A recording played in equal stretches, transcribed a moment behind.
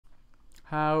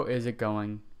How is it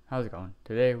going? How's it going?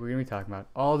 Today we're going to be talking about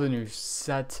all the new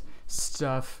set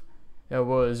stuff that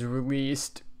was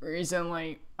released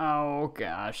recently. Oh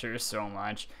gosh, there's so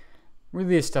much.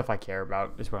 Really the stuff I care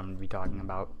about is what I'm going to be talking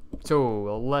about.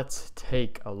 So let's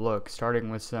take a look, starting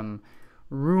with some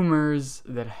rumors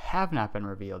that have not been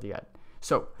revealed yet.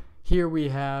 So here we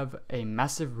have a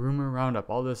massive rumor roundup.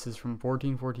 All this is from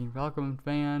 1414 Falcon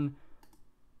Fan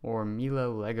or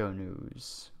Milo Lego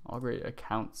News. All great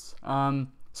accounts.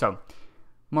 So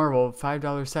Marvel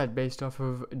 $5 set based off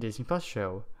of Disney Plus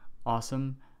show.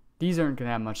 Awesome. These aren't gonna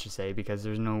have much to say because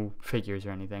there's no figures or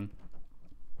anything.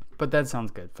 But that sounds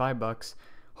good. $5.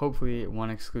 Hopefully one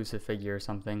exclusive figure or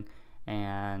something.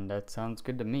 And that sounds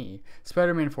good to me.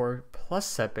 Spider-Man 4 Plus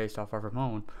set based off of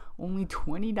Ramon. Only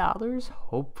 $20.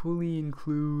 Hopefully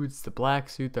includes the black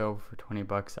suit though for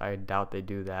 $20. I doubt they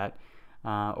do that.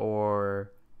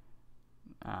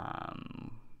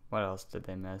 What else did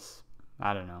they miss?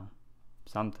 I don't know.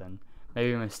 Something.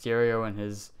 Maybe Mysterio and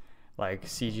his like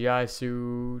CGI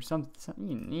suit.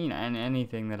 Something, and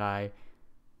anything that I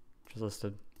just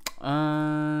listed.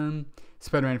 Spider-Man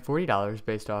 $40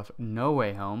 based off No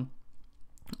Way Home.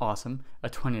 Awesome. A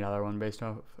 $20 one based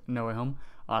off No Way Home.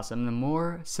 Awesome. The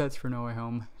more sets for No Way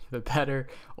Home, the better.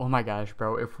 Oh my gosh,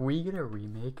 bro. If we get a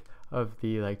remake of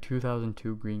the like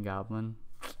 2002 Green Goblin,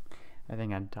 I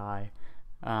think I'd die.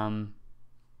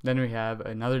 Then we have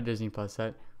another Disney Plus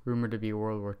set, rumored to be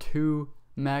World War II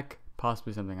mech,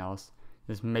 possibly something else.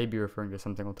 This may be referring to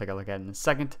something we'll take a look at in a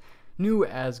second. New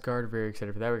Asgard, very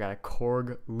excited for that. We got a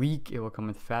Korg leak. It will come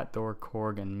with Fat Thor,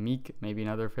 Korg, and Meek. Maybe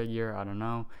another figure, I don't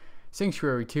know.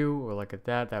 Sanctuary 2, we'll look at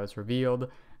that. That was revealed.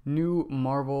 New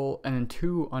Marvel, and then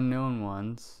two unknown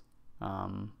ones.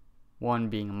 One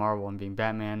being a Marvel, one being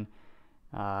Batman.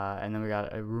 And then we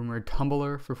got a rumored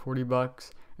Tumbler for $40,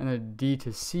 and a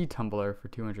D2C Tumbler for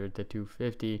 $200 to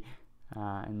 $250.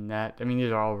 And that, I mean,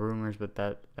 these are all rumors, but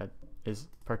that is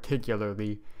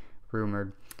particularly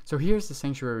rumored. So here's the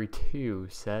Sanctuary 2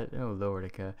 set. Oh,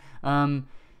 Lordica.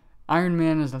 Iron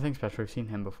Man is nothing special. We've seen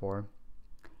him before.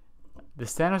 The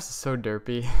Thanos is so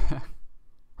derpy.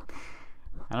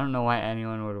 I don't know why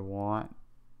anyone would want,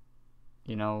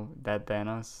 that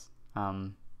Thanos.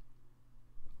 I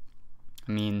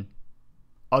mean,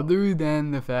 other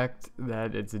than the fact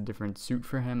that it's a different suit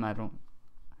for him, I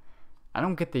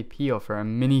don't get the appeal for a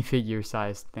minifigure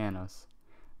sized Thanos.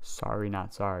 Sorry,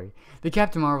 not sorry. The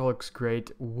Captain Marvel looks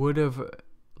great. Would have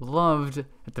loved,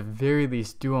 at the very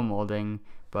least, dual molding,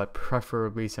 but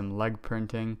preferably some leg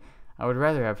printing. I would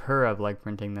rather have her have leg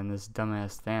printing than this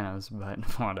dumbass Thanos, but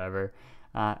whatever.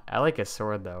 I like his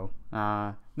sword, though.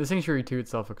 The Sanctuary 2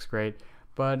 itself looks great,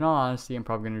 but in all honesty, I'm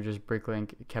probably going to just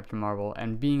bricklink Captain Marvel,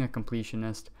 and being a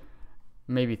completionist,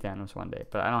 maybe Thanos one day,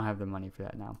 but I don't have the money for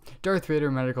that now. Darth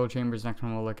Vader Medical Chambers, next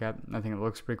one we'll look at. I think it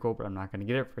looks pretty cool, but I'm not going to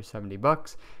get it for $70.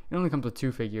 It only comes with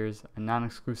two figures, a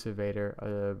non-exclusive Vader,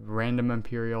 a random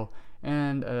Imperial,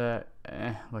 and a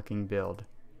looking build.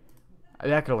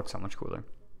 That could look so much cooler.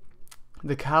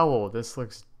 The cowl, this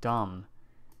looks dumb.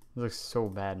 It looks so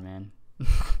bad, man.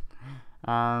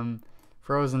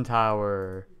 Frozen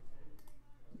Tower.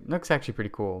 Looks actually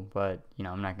pretty cool, but,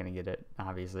 I'm not going to get it,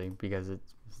 obviously, because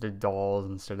it's the dolls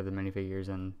instead of the minifigures,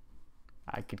 and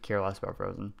I could care less about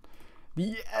Frozen.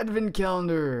 The Advent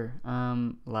Calendar,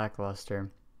 lackluster,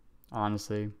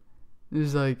 honestly.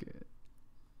 There's I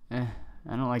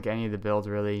don't like any of the builds,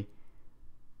 really.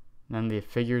 None of the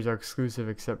figures are exclusive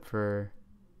except for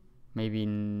maybe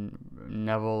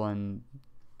Neville and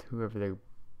whoever the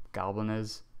Goblin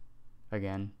is.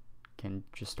 Again, can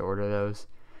just order those.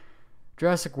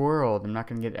 Jurassic World, I'm not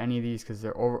going to get any of these because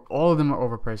all of them are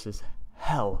overpriced as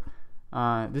hell.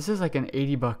 This is like an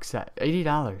 $80 set.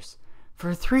 $80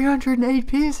 for 308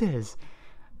 pieces.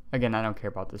 Again, I don't care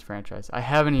about this franchise. I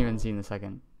haven't even seen the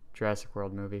second Jurassic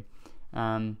World movie.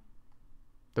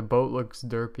 The boat looks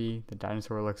derpy. The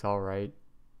dinosaur looks alright.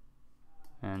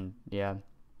 And yeah.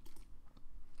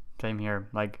 Same here.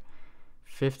 Like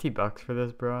 $50 for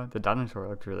this, bro. The dinosaur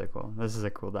looks really cool. This is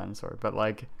a cool dinosaur. But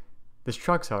this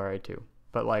truck's alright too.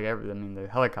 But the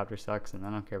helicopter sucks, and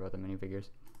I don't care about the minifigures.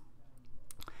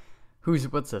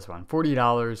 What's this one?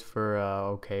 $40 for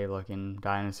a okay looking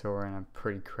dinosaur and a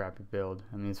pretty crappy build.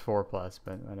 I mean, it's 4+,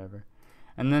 but whatever.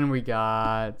 And then we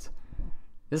got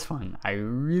this one. I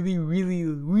really, really,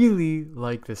 really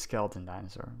like the skeleton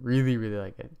dinosaur. Really, really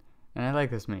like it. And I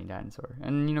like this mini dinosaur.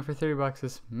 And for $30,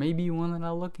 this may be one that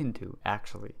I'll look into,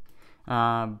 actually.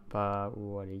 But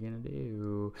what are you gonna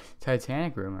do?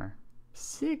 Titanic rumor.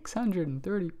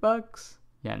 $630.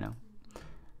 Yeah, no.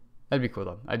 That'd be cool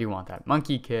though. I do want that.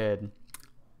 Monkey Kid.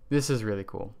 This is really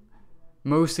cool.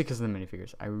 Mostly because of the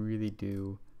minifigures. I really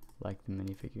do like the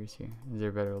minifigures here. Is there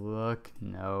a better look?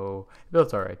 No. The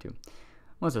build's alright too.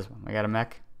 What's this one? I got a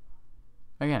mech.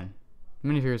 Again,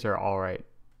 minifigures are alright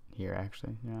here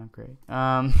actually. They're not great.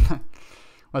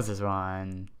 What's this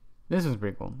one? This one's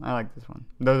pretty cool. I like this one.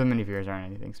 Though the minifigures aren't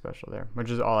anything special there, which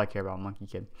is all I care about, Monkey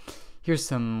Kid. Here's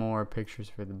some more pictures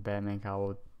for the Batman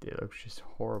cowl. It looks just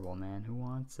horrible, man. Who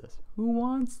wants this? Who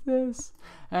wants this?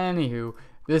 Anywho,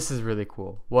 this is really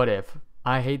cool. What if?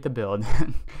 I hate the build.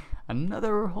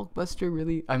 Another Hulkbuster,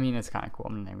 really? I mean, it's kind of cool.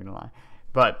 I'm not even gonna lie.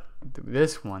 But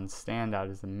this one standout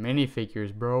is the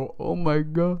minifigures, bro. Oh my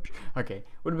gosh. Okay,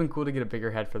 would have been cool to get a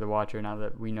bigger head for the Watcher now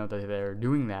that we know that they're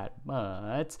doing that.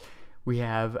 But we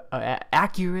have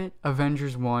accurate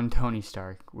Avengers 1 Tony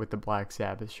Stark with the Black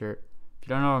Sabbath shirt. If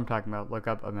you don't know what I'm talking about, look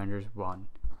up Avengers 1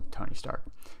 Tony Stark.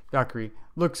 Valkyrie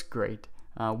looks great.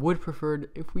 Would preferred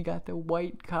if we got the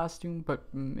white costume, but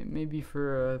maybe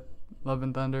for Love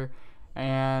and Thunder.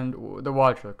 And the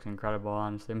Watcher looks incredible,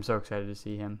 honestly. I'm so excited to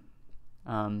see him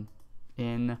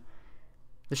in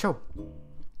the show.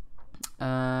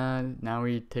 Now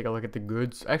we take a look at the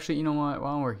goods. Actually, you know what?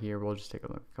 While we're here, we'll just take a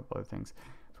look at a couple other things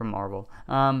from Marvel.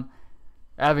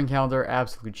 Advent calendar,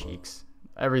 absolute cheeks.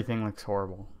 Everything looks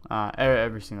horrible.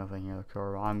 Every single thing here looks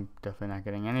horrible. I'm definitely not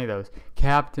getting any of those.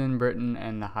 Captain Britain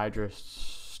and the Hydra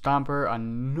Stomper.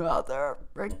 Another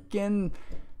freaking...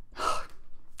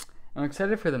 I'm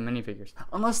excited for the minifigures.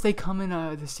 Unless they come in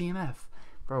the CMF.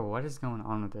 Bro, what is going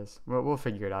on with this? We'll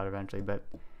figure it out eventually, but...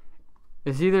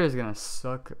 It's either is going to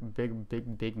suck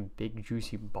big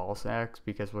juicy ball sacks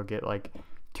because we'll get like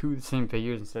 2 of the same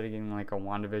figures instead of getting like a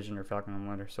WandaVision or Falcon and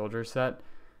Winter Soldier set.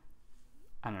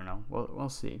 I don't know. We'll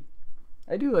see.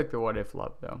 I do like the What If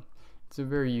love, though. It's a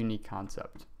very unique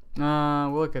concept.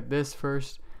 We'll look at this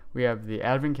first. We have the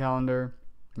Advent calendar,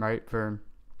 right, for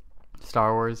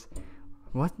Star Wars.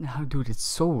 What? No, dude, it's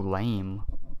so lame.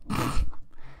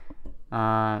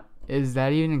 Is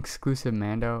that even exclusive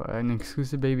Mando? An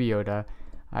exclusive Baby Yoda.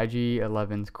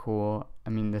 IG-11's cool.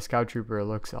 I mean, the Scout Trooper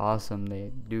looks awesome.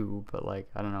 They do, but, like,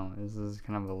 I don't know. This is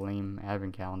kind of a lame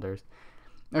Advent calendars.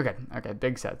 Okay,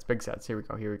 big sets. Here we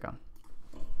go.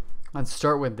 Let's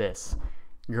start with this.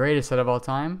 Greatest set of all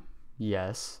time?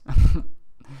 Yes.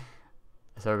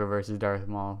 Ahsoka versus Darth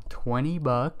Maul.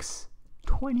 $20.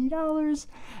 $20.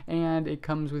 And it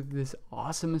comes with this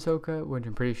awesome Ahsoka, which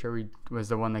I'm pretty sure was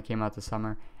the one that came out this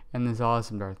summer. And this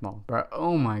awesome Darth Maul. But,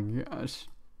 oh my gosh.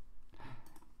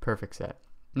 Perfect set.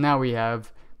 Now we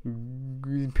have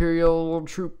Imperial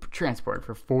Troop Transport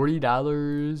for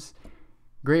 $40.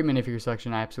 Great minifigure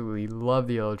selection. I absolutely love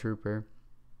the Yellow Trooper.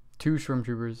 2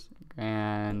 Stormtroopers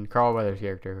and Carl Weathers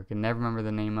character, who I can never remember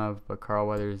the name of, but Carl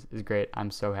Weathers is great.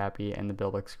 I'm so happy, and the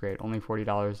build looks great. Only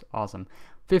 $40. Awesome.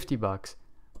 $50.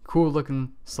 Cool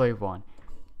looking Slave One.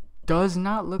 Does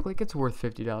not look like it's worth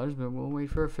 $50, but we'll wait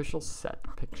for official set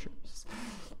pictures.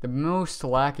 The most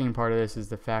lacking part of this is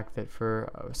the fact that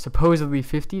for supposedly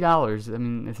 $50, I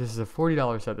mean, if this is a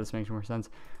 $40 set, this makes more sense.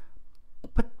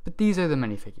 But these are the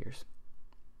minifigures.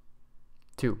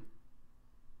 2.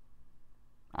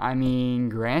 I mean,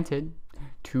 granted,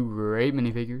 2 great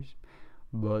minifigures,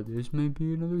 but this may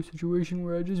be another situation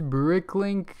where I just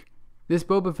bricklink this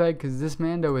Boba Fett because this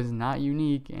Mando is not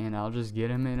unique, and I'll just get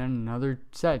him in another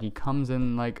set. He comes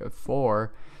in like a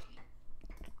 4.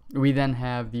 We then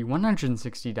have the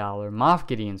 $160 Moff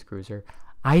Gideon's Cruiser.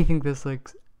 I think this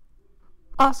looks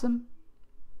awesome.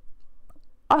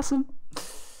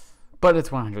 But it's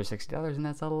 $160, and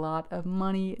that's a lot of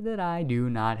money that I do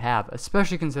not have,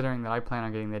 especially considering that I plan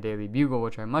on getting the Daily Bugle,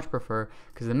 which I much prefer,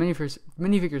 because the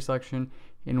minifigure selection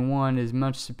in one is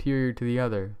much superior to the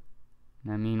other.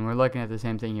 I mean, we're looking at the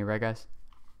same thing here, right, guys?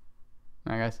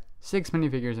 All right, guys? 6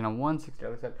 minifigures in a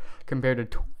 $160 set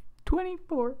compared to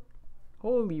 24.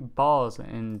 Holy balls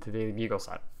in the Daily Bugle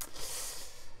set.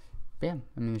 But yeah,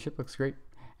 I mean, the ship looks great,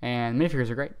 and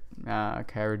minifigures are great.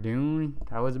 Cara Dune,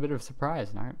 that was a bit of a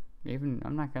surprise.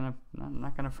 I'm not gonna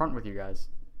front with you guys.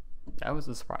 That was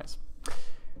a surprise.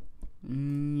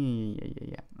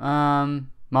 Yeah.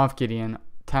 Moff Gideon,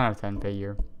 10 out of 10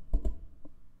 figure.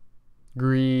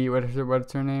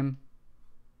 What's her name?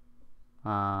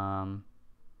 Damn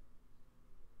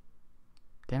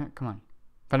it, come on.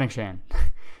 Fennec Shan.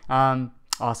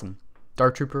 Awesome.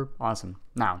 Dark Trooper, awesome.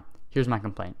 Now, here's my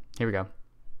complaint. Here we go.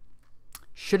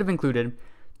 Should have included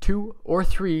 2 or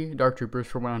 3 Dark Troopers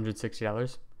for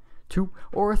 $160. 2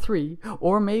 or 3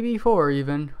 or maybe 4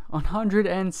 even.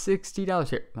 $160.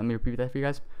 Here, let me repeat that for you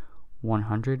guys.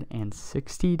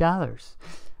 $160.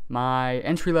 My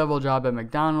entry-level job at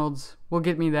McDonald's will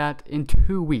get me that in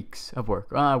 2 weeks of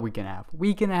work. A week and a half.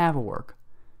 Week and a half of work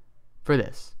for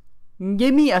this.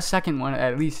 Give me a second one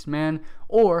at least, man.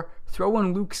 Or throw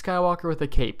in Luke Skywalker with a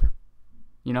cape.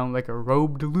 You know, like a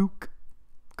robed Luke.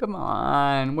 Come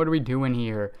on, what are we doing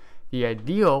here? The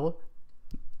ideal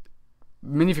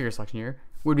minifigure selection here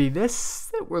would be this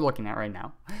that we're looking at right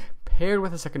now, paired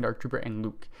with a second Dark Trooper and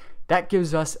Luke. That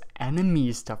gives us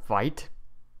enemies to fight,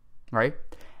 right?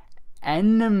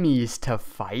 Enemies to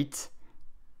fight,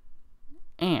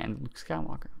 and Luke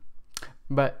Skywalker.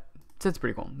 But that's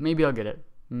pretty cool. Maybe I'll get it.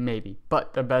 Maybe.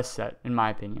 But the best set, in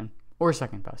my opinion, or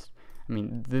second best. I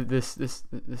mean, this is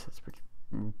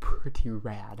pretty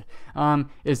rad.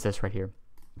 Is this right here?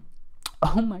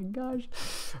 Oh my gosh.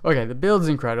 Okay, the build's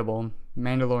incredible.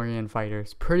 Mandalorian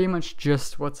fighters, pretty much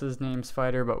just what's his name's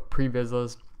fighter, but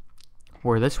pre-Vizsla's.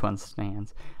 Where this one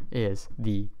stands is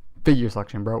the figure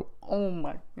selection, bro. Oh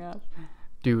my gosh,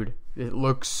 dude, it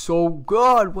looks so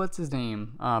good. What's his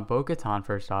name? Bo-Katan.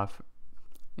 First off,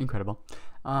 incredible.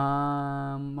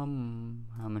 How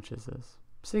much is this?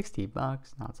 $60.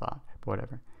 No, it's a lot.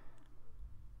 Whatever.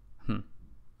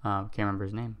 Can't remember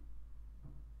his name.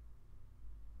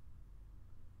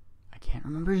 Can't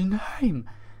remember his name.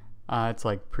 It's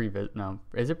like no,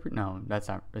 is it? No, that's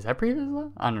not. Is that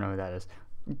Pre-Vizsla? I don't know who that is.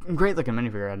 Great looking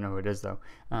minifigure. I don't know who it is though.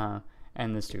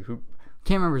 And this dude who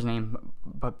can't remember his name,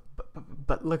 but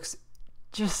looks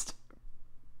just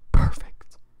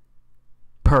perfect.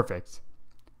 Perfect.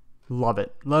 Love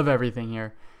it. Love everything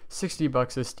here.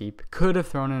 $60 is steep. Could have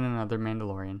thrown in another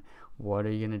Mandalorian. What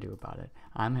are you going to do about it?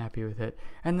 I'm happy with it.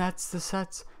 And that's the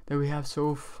sets that we have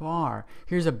so far.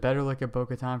 Here's a better look at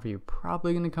Bo-Katan for you.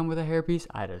 Probably going to come with a hairpiece,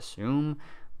 I'd assume.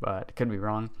 But could be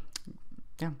wrong.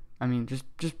 Yeah, I mean, just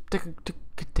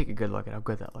take a good look at how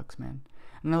good that looks, man.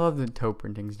 And I love the toe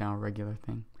printing's now a regular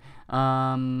thing.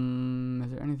 Is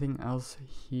there anything else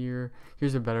here?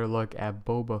 Here's a better look at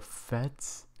Boba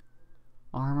Fett's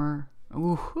armor.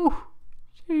 Ooh.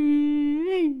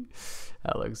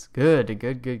 That looks good.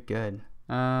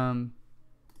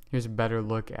 Here's a better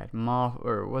look at Moff,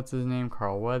 or what's his name?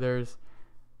 Carl Weathers.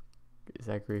 Is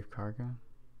that Grief Karga?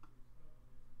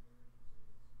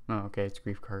 Oh, okay, it's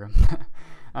Grief Karga.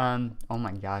 Oh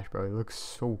my gosh, bro, he looks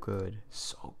so good.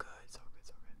 So good.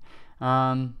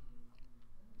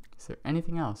 Is there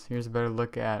anything else? Here's a better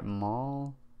look at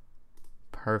Maul.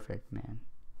 Perfect, man.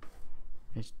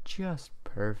 It's just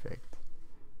perfect.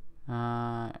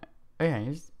 Oh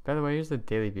yeah, by the way, here's the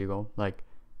Daily Bugle. Like,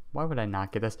 why would I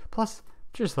not get this? Plus,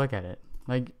 just look at it.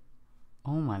 Like,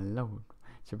 oh my lord.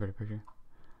 It's a better picture.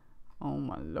 Oh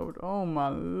my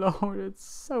lord, it's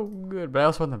so good. But I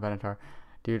also want the Venator.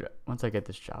 Dude, once I get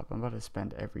this job, I'm about to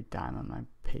spend every dime on my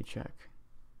paycheck.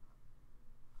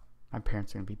 My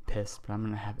parents are going to be pissed, but I'm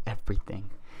going to have everything.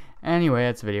 Anyway,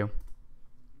 that's the video.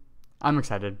 I'm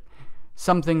excited.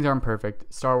 Some things aren't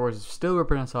perfect. Star Wars is still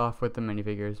ripping us off with the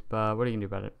minifigures, but what are you going to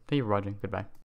do about it? Thank you for watching. Goodbye.